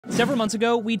Several months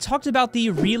ago, we talked about the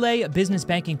Relay business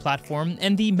banking platform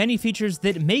and the many features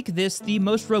that make this the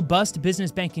most robust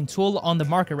business banking tool on the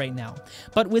market right now.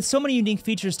 But with so many unique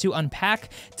features to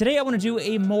unpack, today I want to do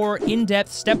a more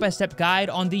in-depth step-by-step guide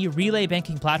on the Relay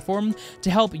banking platform to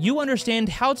help you understand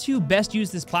how to best use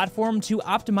this platform to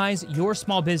optimize your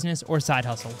small business or side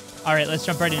hustle. All right, let's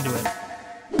jump right into it.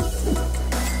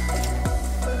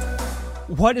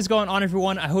 What is going on,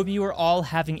 everyone? I hope you are all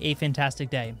having a fantastic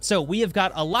day. So we have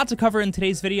got a lot to cover in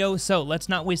today's video, so let's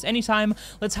not waste any time.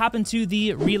 Let's hop into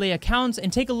the Relay account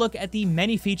and take a look at the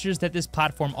many features that this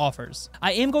platform offers.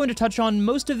 I am going to touch on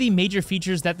most of the major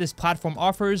features that this platform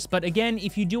offers, but again,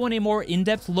 if you do want a more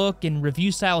in-depth look and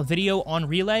review style video on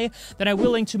Relay, then I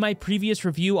will link to my previous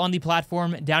review on the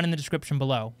platform down in the description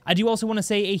below. I do also want to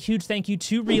say a huge thank you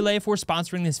to Relay for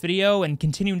sponsoring this video and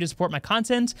continuing to support my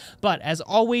content, but as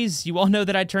always, you all know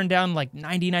that I turn down like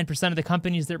 99% of the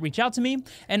companies that reach out to me,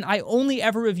 and I only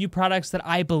ever review products that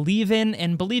I believe in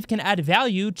and believe can add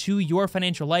value to your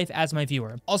financial life as my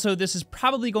viewer. Also, this is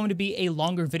probably going to be a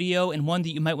longer video and one that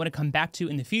you might want to come back to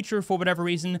in the future for whatever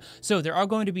reason, so there are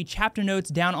going to be chapter notes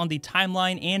down on the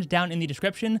timeline and down in the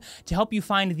description to help you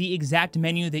find the exact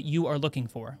menu that you are looking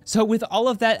for. So with all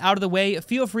of that out of the way,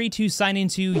 feel free to sign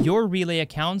into your Relay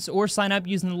accounts or sign up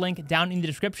using the link down in the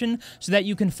description so that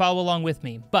you can follow along with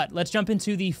me. But let's jump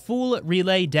into the full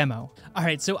Relay demo. All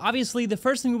right, so obviously the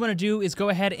first thing we want to do is go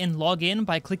ahead and log in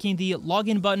by clicking the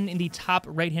login button in the top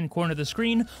right-hand corner of the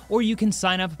screen, or you can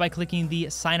sign up by clicking the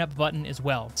sign up button as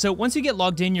well. So once you get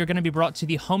logged in, you're going to be brought to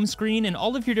the home screen, and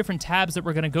all of your different tabs that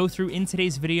we're going to go through in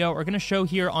today's video are going to show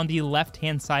here on the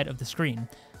left-hand side of the screen.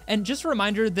 And just a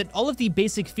reminder that all of the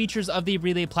basic features of the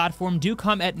Relay platform do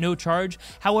come at no charge.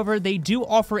 However, they do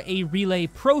offer a Relay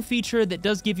Pro feature that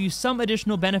does give you some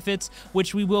additional benefits,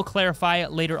 which we will clarify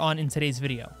later on in today's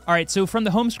video. All right, so from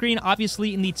the home screen,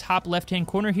 obviously in the top left-hand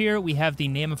corner here, we have the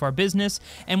name of our business,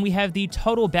 and we have the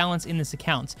total balance in this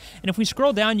account. And if we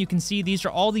scroll down, you can see these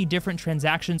are all the different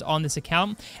transactions on this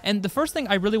account. And the first thing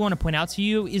I really want to point out to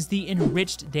you is the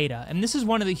enriched data. And this is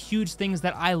one of the huge things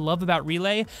that I love about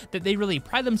Relay, that they really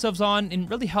pride themselves on and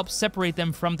really help separate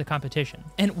them from the competition.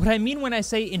 And what I mean when I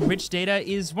say enriched data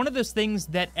is one of those things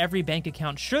that every bank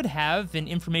account should have, and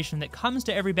information that comes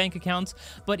to every bank account,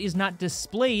 but is not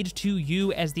displayed to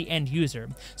you as the end user.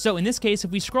 So in this case, if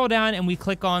we scroll down and we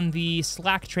click on the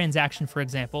Slack transaction, for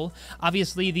example,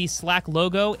 obviously the Slack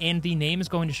logo and the name is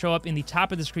going to show up in the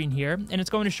top of the screen here, and it's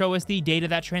going to show us the date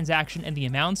of that transaction and the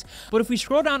amounts. But if we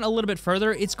scroll down a little bit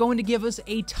further, it's going to give us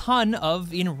a ton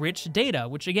of enriched data,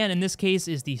 which again, in this case,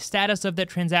 is the status of that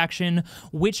transaction,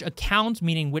 which account,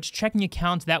 meaning which checking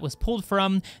account that was pulled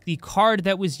from, the card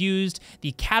that was used,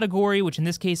 the category, which in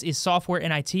this case is software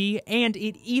and IT, and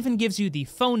it even gives you the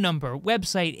phone number,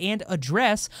 website, and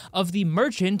address of the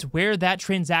merchant where that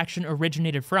transaction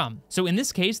originated from. So in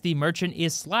this case, the merchant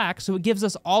is Slack, so it gives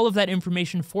us all of that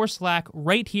information for Slack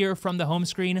right here from the home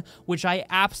screen, which I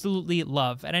absolutely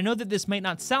love. And I know that this might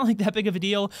not sound like that big of a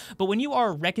deal, but when you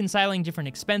are reconciling different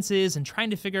expenses and trying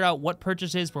to figure out what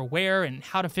purchases were where and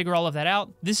how to figure all of that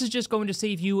out, this is just going to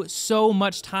save you so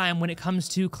much time when it comes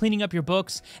to cleaning up your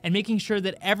books and making sure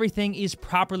that everything is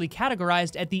properly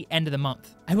categorized at the end of the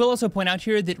month. I will also point out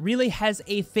here that Relay has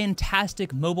a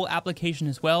fantastic mobile application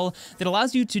as well that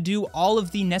allows you to do all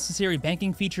of the necessary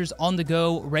banking features on the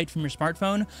go right from your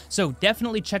smartphone. So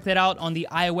definitely check that out on the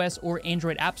iOS or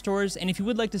Android app stores. And if you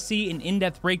would like to see an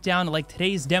in-depth breakdown like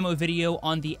today's demo video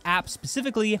on the app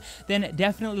specifically, then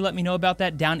definitely let me know about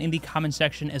that down in the comment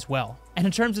section as well. And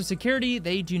in terms of security,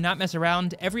 they do not mess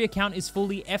around. Every account is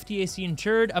fully FDIC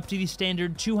insured up to the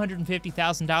standard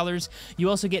 $250,000. You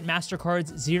also get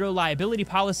MasterCard's zero liability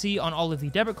policy on all of the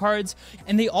debit cards,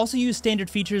 and they also use standard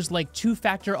features like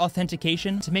two-factor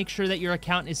authentication to make sure that your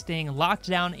account is staying locked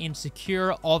down and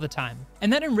secure all the time.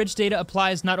 And that enriched data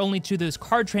applies not only to those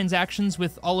card transactions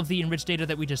with all of the enriched data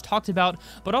that we just talked about,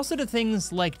 but also to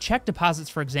things like check deposits,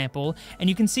 for example. And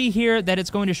you can see here that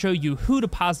it's going to show you who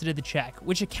deposited the check,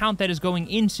 which account that is going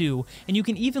into, and you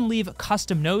can even leave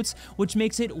custom notes, which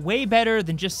makes it way better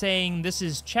than just saying this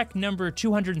is check number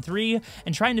 203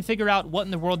 and trying to figure out what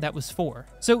in the world that was for.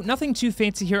 So nothing too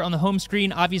fancy here on the home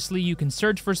screen. Obviously, you can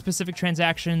search for specific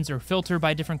transactions or filter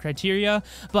by different criteria,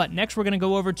 but next we're going to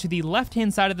go over to the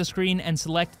left-hand side of the screen and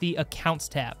select the Accounts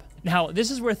tab. Now, this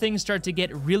is where things start to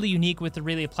get really unique with the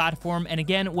Relay platform, and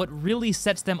again, what really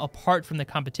sets them apart from the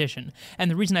competition. And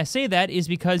the reason I say that is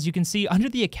because you can see under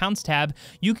the Accounts tab,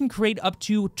 you can create up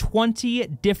to 20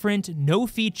 different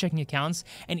no-fee checking accounts,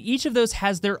 and each of those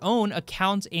has their own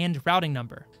account and routing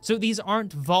number. So these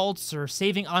aren't vaults or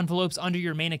saving envelopes under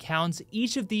your main accounts.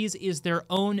 Each of these is their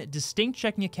own distinct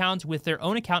checking account with their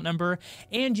own account number,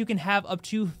 and you can have up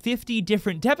to 50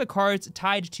 different debit cards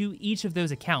tied to each of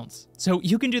those accounts. So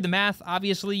you can do the math.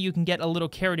 Obviously, you can get a little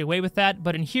carried away with that,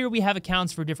 but in here we have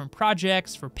accounts for different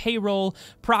projects, for payroll,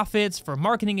 profits, for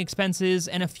marketing expenses,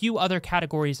 and a few other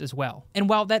categories as well. And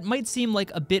while that might seem like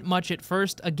a bit much at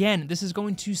first, again, this is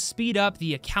going to speed up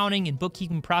the accounting and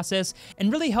bookkeeping process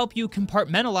and really help you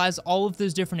compartmentalize all of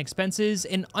those different expenses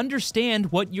and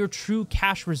understand what your true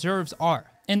cash reserves are.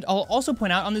 And I'll also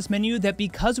point out on this menu that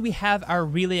because we have our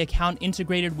Relay account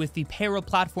integrated with the payroll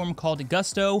platform called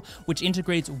Gusto, which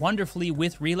integrates wonderfully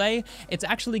with Relay, it's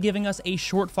actually giving us a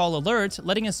shortfall alert,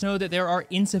 letting us know that there are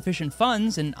insufficient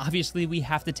funds, and obviously we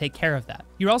have to take care of that.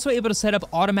 You're also able to set up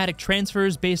automatic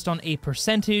transfers based on a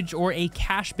percentage or a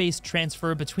cash-based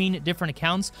transfer between different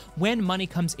accounts when money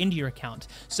comes into your account.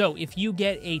 So if you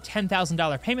get a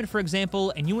 $10,000 payment, for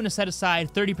example, and you want to set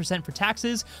aside 30% for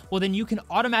taxes, well, then you can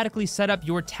automatically set up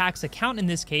your tax account in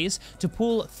this case to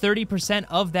pull 30%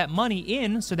 of that money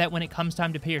in so that when it comes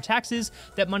time to pay your taxes,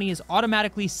 that money is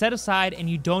automatically set aside and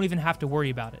you don't even have to worry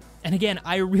about it. And again,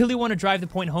 I really want to drive the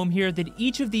point home here that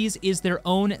each of these is their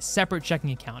own separate checking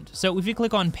account. So if you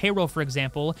click on payroll, for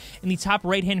example, in the top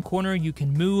right-hand corner, you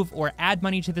can move or add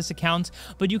money to this account,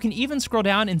 but you can even scroll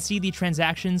down and see the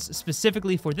transactions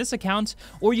specifically for this account,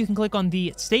 or you can click on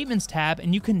the statements tab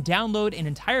and you can download an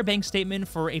entire bank statement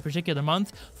for a particular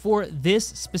month for this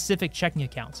specific checking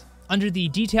account. Under the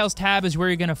Details tab is where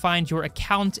you're going to find your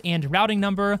account and routing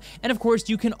number, and of course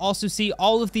you can also see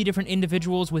all of the different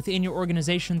individuals within your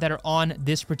organization that are on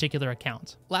this particular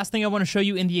account. Last thing I want to show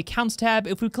you in the Accounts tab,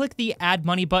 if we click the Add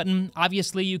Money button,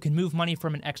 obviously you can move money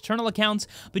from an external account,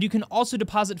 but you can also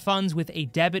deposit funds with a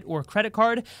debit or credit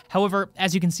card. However,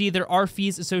 as you can see, there are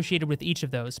fees associated with each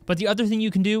of those. But the other thing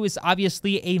you can do is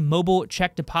obviously a mobile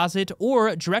check deposit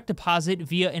or direct deposit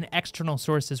via an external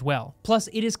source as well. Plus,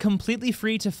 it is completely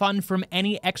free to fund from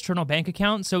any external bank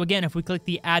account. So again, if we click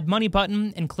the Add Money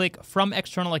button and click From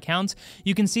External Accounts,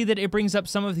 you can see that it brings up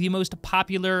some of the most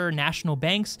popular national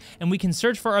banks, and we can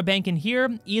search for our bank in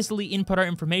here, easily input our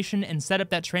information, and set up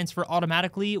that transfer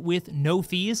automatically with no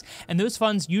fees, and those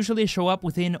funds usually show up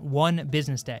within 1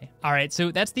 business day. All right, so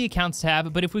that's the Accounts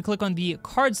tab, but if we click on the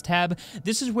Cards tab,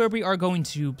 this is where we are going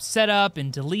to set up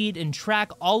and delete and track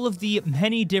all of the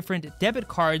many different debit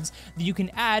cards that you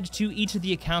can add to each of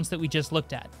the accounts that we just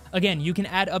looked at. Again, you can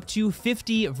add up to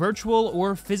 50 virtual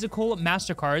or physical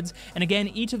MasterCards, and again,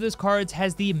 each of those cards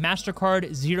has the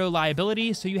MasterCard Zero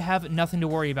liability, so you have nothing to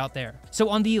worry about there. So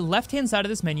on the left-hand side of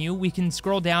this menu, we can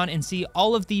scroll down and see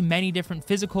all of the many different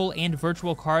physical and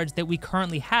virtual cards that we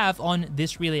currently have on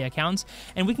this Relay account,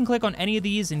 and we can click on any of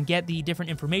these and get the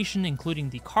different information, including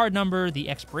the card number, the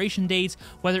expiration date,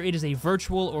 whether it is a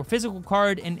virtual or physical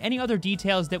card, and any other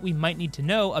details that we might need to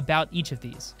know about each of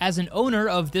these. As an owner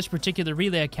of this particular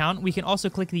Relay account, we can also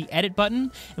click the Edit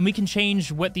button, and we can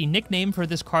change what the nickname for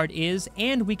this card is,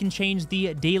 and we can change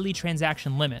the daily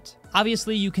transaction limit.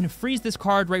 Obviously, you can freeze this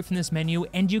card right from this menu,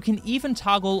 and you can even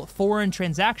toggle foreign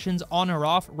transactions on or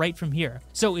off right from here.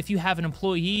 So if you have an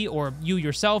employee or you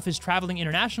yourself is traveling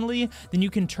internationally, then you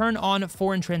can turn on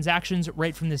foreign transactions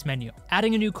right from this menu.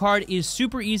 Adding a new card is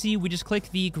super easy. We just click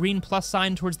the green plus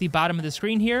sign towards the bottom of the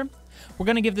screen here. We're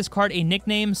going to give this card a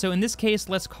nickname, so in this case,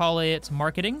 let's call it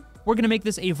Marketing. We're going to make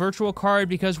this a virtual card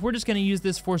because we're just going to use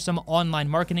this for some online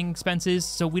marketing expenses,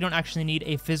 so we don't actually need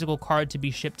a physical card to be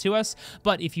shipped to us.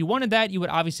 But if you wanted that, you would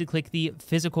obviously click the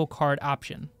physical card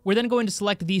option. We're then going to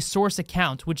select the source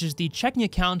account, which is the checking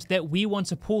account that we want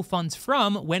to pull funds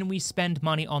from when we spend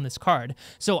money on this card.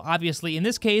 So obviously, in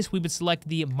this case, we would select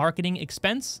the marketing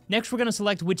expense. Next, we're going to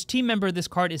select which team member this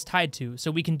card is tied to.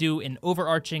 So we can do an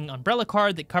overarching umbrella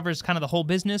card that covers kind of the whole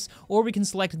business, or we can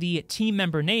select the team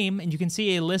member name, and you can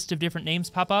see a list of different names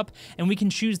pop up, and we can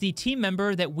choose the team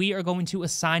member that we are going to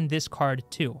assign this card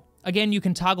to. Again, you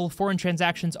can toggle foreign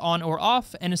transactions on or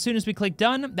off, and as soon as we click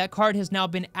done, that card has now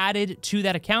been added to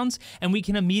that account, and we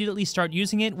can immediately start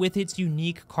using it with its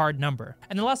unique card number.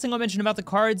 And the last thing I'll mention about the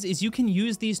cards is you can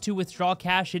use these to withdraw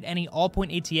cash at any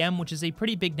Allpoint ATM, which is a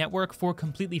pretty big network, for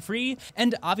completely free,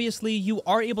 and obviously you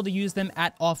are able to use them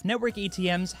at off-network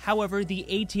ATMs. However, the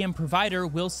ATM provider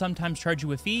will sometimes charge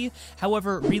you a fee.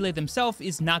 However, Relay themselves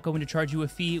is not going to charge you a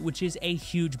fee, which is a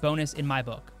huge bonus in my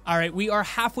book. All right, we are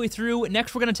halfway through.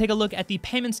 Next, we're going to take a look at the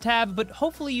payments tab, but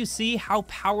hopefully you see how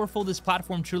powerful this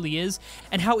platform truly is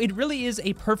and how it really is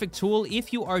a perfect tool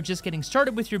if you are just getting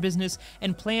started with your business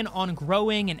and plan on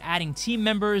growing and adding team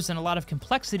members and a lot of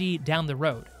complexity down the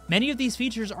road. Many of these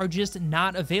features are just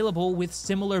not available with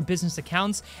similar business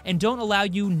accounts and don't allow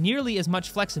you nearly as much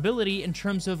flexibility in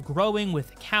terms of growing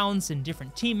with accounts and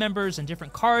different team members and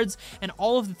different cards and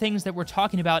all of the things that we're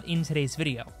talking about in today's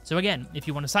video. So again, if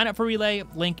you want to sign up for Relay,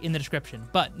 link in the description.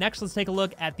 But next, let's take a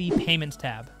look at the payments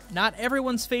tab. Not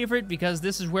everyone's favorite because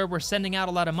this is where we're sending out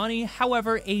a lot of money.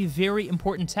 However, a very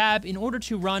important tab in order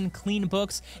to run clean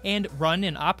books and run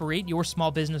and operate your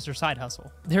small business or side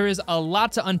hustle. There is a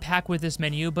lot to unpack with this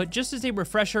menu, but just as a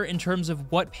refresher in terms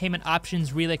of what payment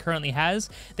options Relay currently has,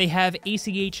 they have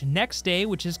ACH next day,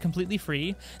 which is completely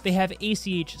free. They have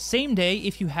ACH same day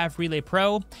if you have Relay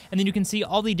Pro, and then you can see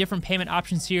all the different payment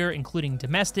options here, including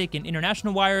domestic and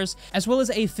international wires, as well as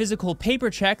a physical paper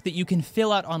check that you can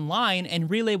fill out online, and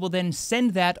Relay will then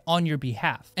send that on your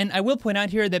behalf. And I will point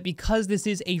out here that because this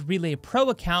is a Relay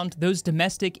Pro account, those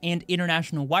domestic and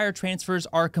international wire transfers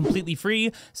are completely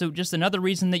free, so just another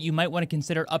reason that you might want to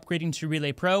consider upgrading to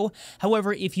Relay Pro.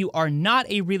 However, if you are not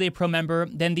a Relay Pro member,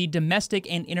 then the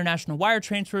domestic and international wire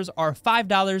transfers are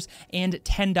 $5 and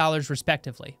 $10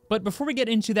 respectively. But before we get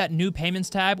into that new payments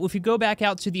tab, if you go back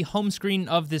out to the home screen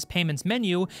of this payments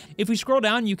menu, if we scroll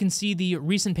down, you can see the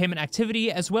recent payment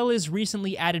activity as well as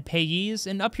recently added payees,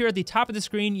 and up here at the top of the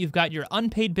screen, you've got your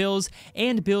unpaid bills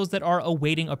and bills that are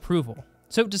awaiting approval.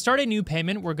 So to start a new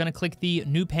payment, we're going to click the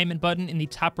New Payment button in the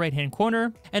top right-hand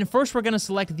corner. And first, we're going to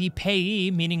select the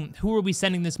payee, meaning who are we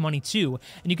sending this money to?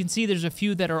 And you can see there's a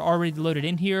few that are already loaded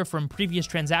in here from previous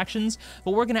transactions,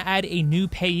 but we're going to add a new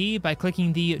payee by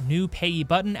clicking the New Payee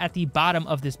button at the bottom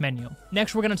of this menu.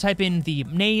 Next, we're going to type in the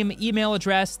name, email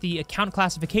address, the account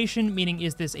classification, meaning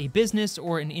is this a business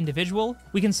or an individual?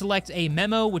 We can select a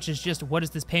memo, which is just what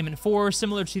is this payment for,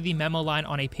 similar to the memo line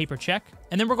on a paper check.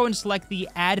 And then we're going to select the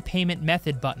Add Payment Method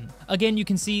button. Again, you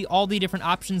can see all the different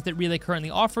options that Relay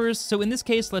currently offers. So in this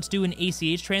case, let's do an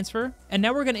ACH transfer. And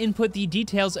now we're going to input the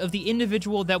details of the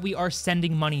individual that we are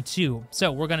sending money to.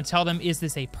 So we're going to tell them, is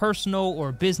this a personal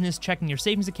or business checking your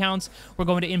savings accounts? We're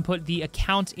going to input the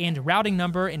account and routing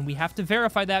number, and we have to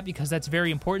verify that because that's very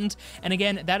important. And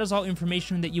again, that is all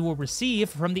information that you will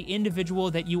receive from the individual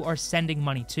that you are sending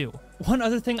money to. One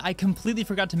other thing I completely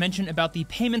forgot to mention about the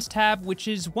payments tab, which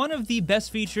is one of the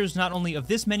best features not only of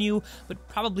this menu, but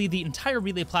probably the entire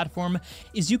Relay platform,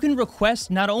 is you can request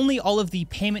not only all of the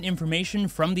payment information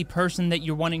from the person that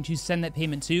you're wanting to send that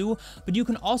payment to, but you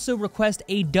can also request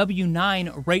a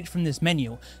W-9 right from this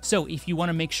menu. So if you want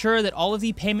to make sure that all of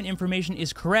the payment information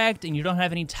is correct and you don't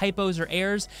have any typos or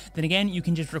errors, then again, you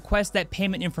can just request that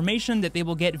payment information that they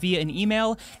will get via an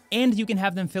email, and you can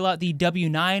have them fill out the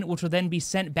W-9, which will then be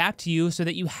sent back to you so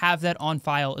that you have that on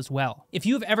file as well. If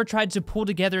you have ever tried to pull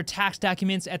together tax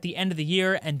documents at the end of the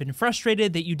year and been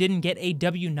frustrated that you didn't get a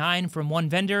W-9 from one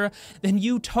vendor, then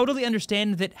you totally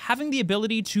understand that having the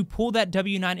ability to pull that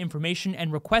W-9 information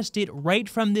and request it right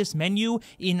from this menu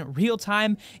in real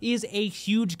time is a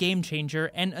huge game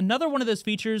changer, and another one of those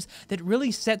features that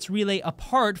really sets Relay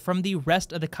apart from the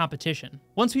rest of the competition.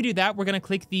 Once we do that, we're going to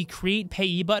click the Create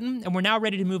Payee button, and we're now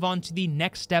ready to move on to the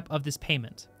next step of this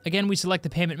payment. Again, we select the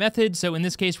payment method, so in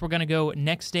this case, we're going to go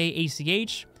next day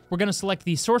ACH. We're going to select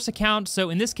the source account. So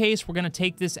in this case, we're going to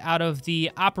take this out of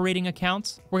the operating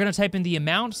account. We're going to type in the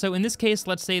amount. So in this case,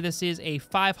 let's say this is a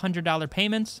 $500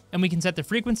 payment, and we can set the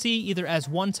frequency either as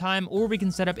one time, or we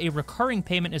can set up a recurring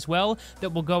payment as well that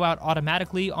will go out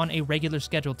automatically on a regular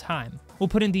scheduled time. We'll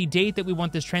put in the date that we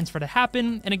want this transfer to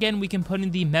happen, and again, we can put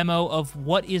in the memo of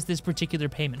what is this particular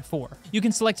payment for. You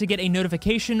can select to get a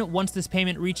notification once this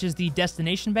payment reaches the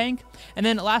destination bank, and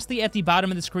then lastly, at the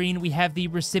bottom of the screen, we have the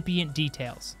recipient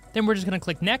details. Then we're just going to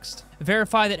click Next,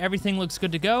 verify that everything looks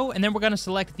good to go, and then we're going to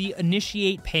select the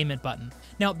Initiate Payment button.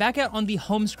 Now, back out on the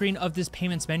home screen of this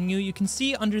payments menu, you can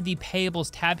see under the Payables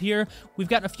tab here, we've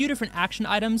got a few different action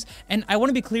items, and I want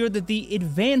to be clear that the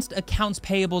Advanced Accounts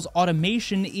Payables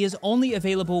automation is only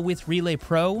available with Relay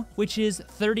Pro, which is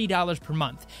 $30 per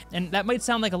month. And that might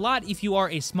sound like a lot if you are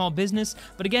a small business,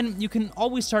 but again, you can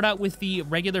always start out with the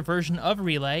regular version of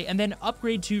Relay and then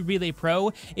upgrade to Relay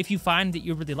Pro if you find that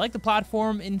you really like the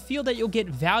platform and feel that you'll get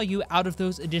value out of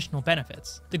those additional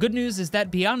benefits. The good news is that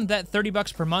beyond that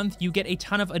 $30 per month, you get a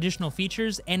ton of additional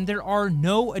features, and there are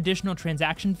no additional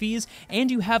transaction fees, and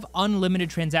you have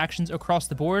unlimited transactions across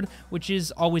the board, which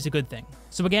is always a good thing.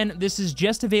 So again, this is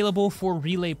just available for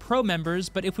Relay Pro members,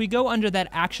 but if we go under that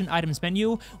action items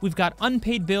menu, we've got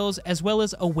unpaid bills as well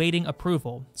as awaiting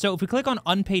approval. So if we click on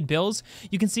unpaid bills,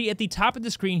 you can see at the top of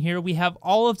the screen here, we have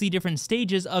all of the different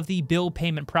stages of the bill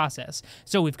payment process.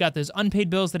 So we've got those unpaid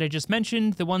bills bills that I just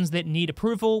mentioned, the ones that need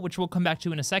approval, which we'll come back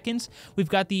to in a second. We've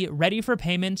got the ready for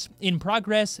payment, in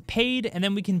progress, paid, and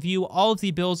then we can view all of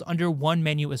the bills under one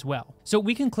menu as well. So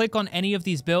we can click on any of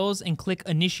these bills and click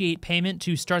initiate payment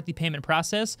to start the payment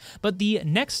process, but the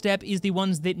next step is the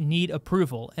ones that need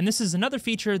approval, and this is another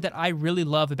feature that I really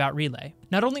love about Relay.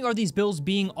 Not only are these bills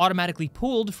being automatically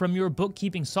pulled from your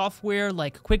bookkeeping software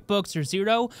like QuickBooks or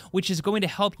Xero, which is going to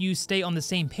help you stay on the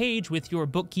same page with your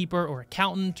bookkeeper or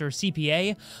accountant or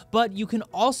CPA, but you can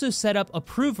also set up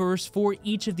approvers for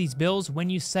each of these bills when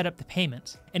you set up the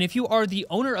payment. And if you are the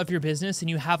owner of your business and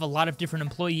you have a lot of different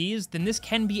employees, then this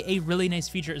can be a really nice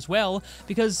feature as well,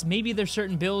 because maybe there's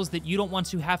certain bills that you don't want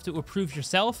to have to approve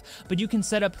yourself, but you can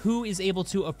set up who is able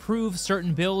to approve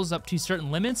certain bills up to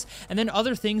certain limits, and then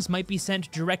other things might be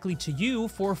sent directly to you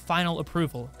for final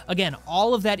approval. Again,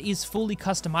 all of that is fully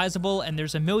customizable, and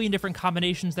there's a million different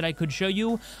combinations that I could show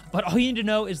you, but all you need to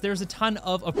know is there's a ton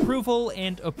of approval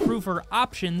and approver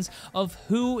options of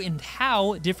who and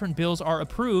how different bills are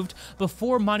approved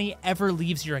before money ever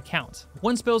leaves your account.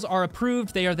 Once bills are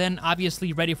approved, they are then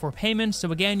obviously ready for payment.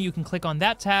 So again, you can click on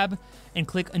that tab and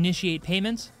click initiate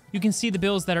payment. You can see the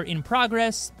bills that are in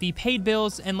progress, the paid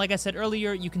bills, and like I said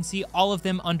earlier, you can see all of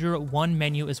them under one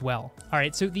menu as well. All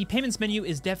right, so the payments menu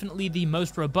is definitely the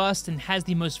most robust and has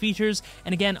the most features.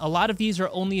 And again, a lot of these are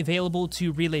only available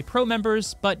to Relay Pro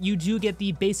members, but you do get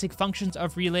the basic functions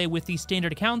of Relay with the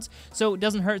standard accounts, so it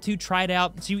doesn't hurt to try it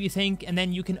out, see what you think, and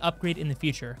then you can upgrade in the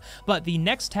future. But the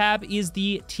next tab is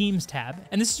the Teams tab,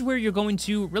 and this is where you're going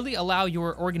to really allow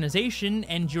your organization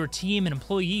and your team and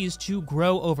employees to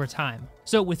grow over time.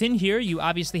 So within here, you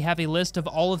obviously have a list of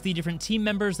all of the different team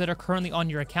members that are currently on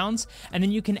your accounts, and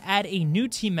then you can add a new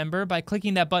team member by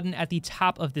clicking that button at the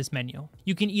top of this menu.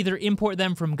 You can either import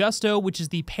them from Gusto, which is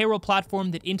the payroll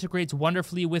platform that integrates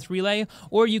wonderfully with Relay,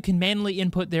 or you can manually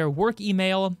input their work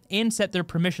email and set their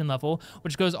permission level,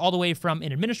 which goes all the way from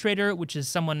an administrator, which is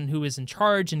someone who is in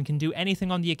charge and can do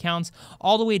anything on the accounts,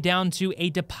 all the way down to a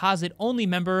deposit-only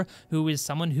member, who is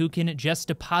someone who can just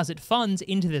deposit funds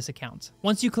into this account.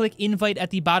 Once you click invite at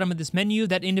the bottom of this menu,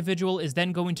 that individual is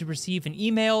then going to receive an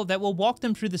email that will walk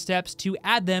them through the steps to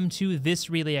add them to this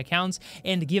Relay account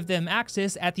and give them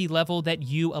access at the level that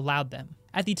you allowed them.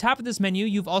 At the top of this menu,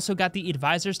 you've also got the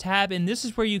Advisors tab, and this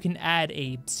is where you can add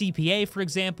a CPA, for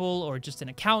example, or just an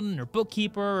accountant or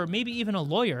bookkeeper, or maybe even a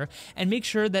lawyer, and make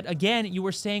sure that, again, you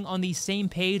are staying on the same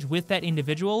page with that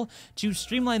individual to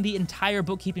streamline the entire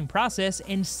bookkeeping process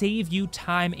and save you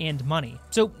time and money.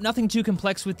 So nothing too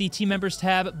complex with the Team Members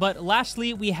tab, but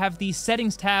lastly, we have the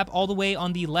Settings tab all the way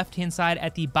on the left-hand side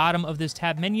at the bottom of this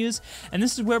tab menus, and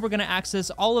this is where we're going to access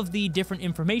all of the different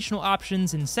informational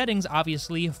options and settings,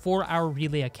 obviously, for our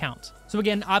Relay account. So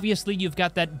again, obviously you've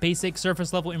got that basic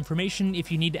surface level information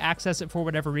if you need to access it for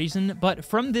whatever reason, but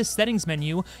from this settings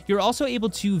menu, you're also able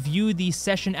to view the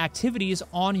session activities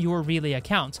on your Relay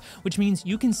account, which means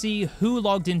you can see who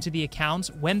logged into the account,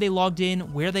 when they logged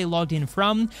in, where they logged in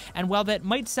from, and while that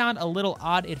might sound a little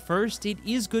odd at first, it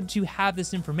is good to have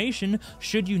this information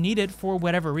should you need it for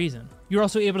whatever reason. You're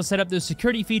also able to set up those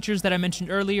security features that I mentioned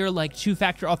earlier, like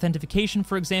two-factor authentication,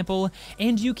 for example,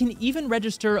 and you can even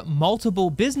register multiple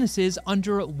businesses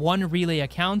under one Relay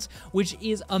account, which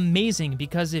is amazing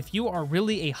because if you are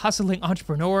really a hustling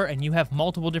entrepreneur and you have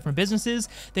multiple different businesses,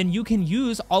 then you can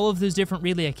use all of those different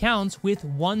Relay accounts with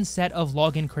one set of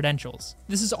login credentials.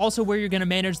 This is also where you're going to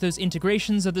manage those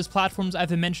integrations of those platforms I've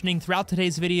been mentioning throughout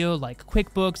today's video, like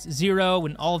QuickBooks, Xero,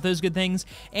 and all of those good things,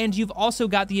 and you've also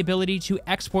got the ability to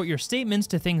export your statements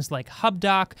to things like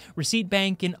HubDoc, Receipt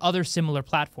Bank, and other similar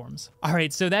platforms. All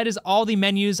right, so that is all the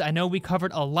menus. I know we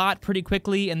covered a lot pretty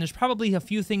quickly, and there's probably a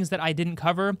few things that I didn't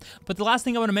cover, but the last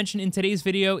thing I want to mention in today's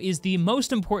video is the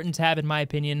most important tab in my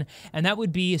opinion, and that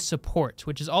would be support,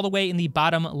 which is all the way in the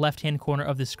bottom left-hand corner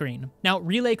of the screen. Now,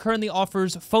 Relay currently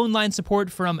offers phone line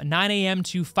support from 9 a.m.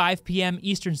 to 5 p.m.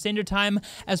 Eastern Standard Time,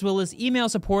 as well as email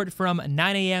support from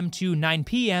 9 a.m. to 9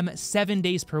 p.m. 7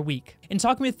 days per week. In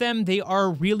talking with them, they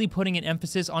are really putting an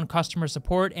emphasis on customer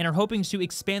support and are hoping to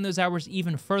expand those hours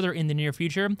even further in the near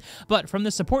future. But from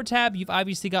the support tab, you've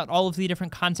obviously got all of the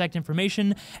different contact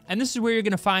information, and this is where you're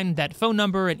going to find that phone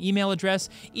number and email address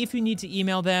if you need to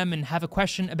email them and have a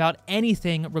question about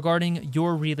anything regarding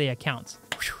your Relay account.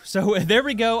 So there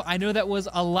we go. I know that was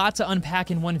a lot to unpack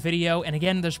in one video, and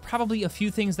again, there's probably a few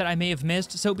things that I may have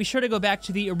missed, so be sure to go back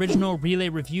to the original Relay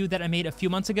review that I made a few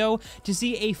months ago to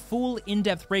see a full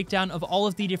in-depth breakdown of all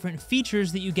of the different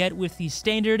features that you get with the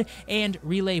standard and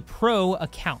Relay Pro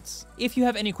accounts. if you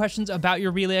have any questions about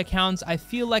your Relay accounts, I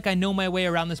feel like I know my way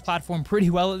around this platform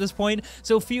pretty well at this point,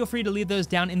 so feel free to leave those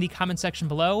down in the comment section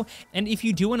below. And if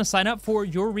you do want to sign up for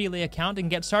your Relay account and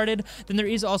get started, then there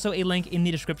is also a link in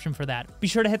the description for that. Be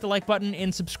sure to hit the like button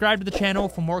and subscribe to the channel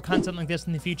for more content like this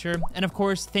in the future. And of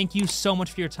course, thank you so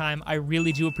much for your time. I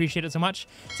really do appreciate it so much.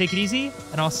 Take it easy,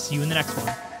 and I'll see you in the next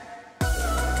one.